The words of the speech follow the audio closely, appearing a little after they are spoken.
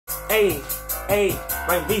Hey, hey,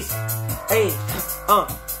 my beast. Hey,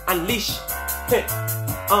 unleash. Hey,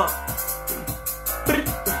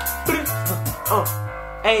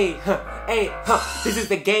 hey, hey, this is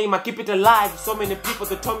the game, I keep it alive. So many people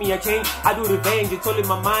that told me I change. I do revenge, it's all in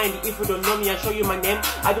my mind. If you don't know me, I show you my name.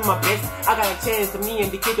 I do my best, I got a chance. Me and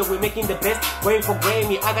the kid that we're making the best. Going for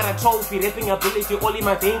Grammy, I got a trophy. Rapping ability, all in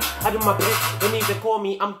my vein. I do my best, don't need to call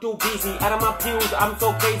me, I'm too busy. Out of my pews, I'm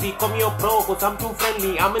so crazy. Call me your bro, cause I'm too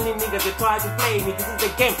friendly. How many niggas that try to play me? This is the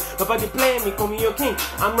game, nobody play me, call me your king.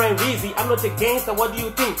 I'm Rizzy, I'm not a gangster, what do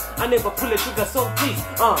you think? I never pull a trigger, so please,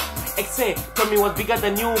 Except, tell me what's bigger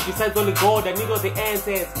than you. Besides only God, I need all the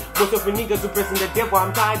answers. Most of the niggas who pressing the devil,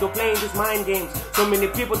 I'm tired of playing these mind games. So many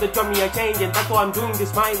people that tell me I change, and that's why I'm doing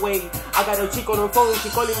this my way. I got a chick on the phone, she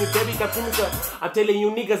calling me baby Capinka. I'm telling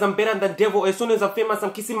you niggas I'm better than devil. As soon as I'm famous,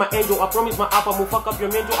 I'm kissing my angel. I promise my app, I'ma fuck up your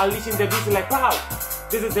mental. I'll leash in the busy like wow.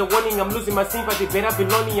 This is the warning, I'm losing my sympathy. Better be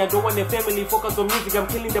lonely, I don't want a family. Focus on music, I'm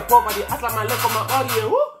killing the poverty. I slap my left on my audio.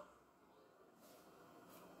 Woo!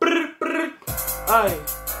 Brr, brr. Aye.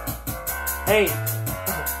 Hey,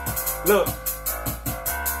 look,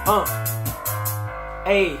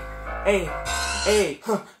 hey, hey, hey,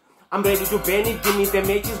 I'm ready to bend it, give me the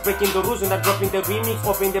matches, breaking the rules and I'm dropping the remix,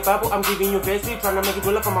 open the Bible, I'm giving you verses, trying to make it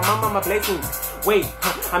roll up for my mama, my blessings. Wait,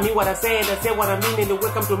 I mean what I say and I say what I mean, and they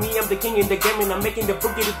welcome to me, I'm the king in the game and I'm making the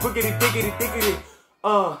boogity, boogity, diggity, diggity.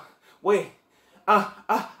 Wait, yeah,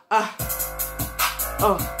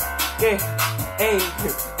 hey,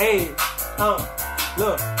 hey,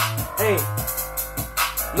 look, hey,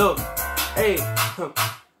 look, hey,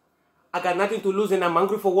 I got nothing to lose and I'm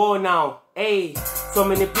hungry for war now. Hey, so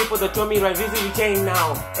many people that told me right, Rizzy, you change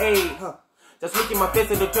now. Hey, just look in my face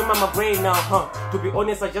and they turn my brain now. To be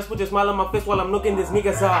honest, I just put a smile on my face while I'm knocking these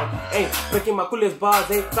niggas out. Hey, breaking my coolest bars.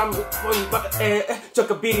 Hey, chuck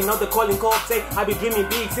a beating, now they're calling cops. Hey, I be dreaming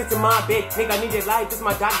big, sits in my bed. Nigga, I need a life, this is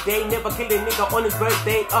my dark day. Never kill a nigga on his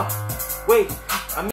birthday. Wait.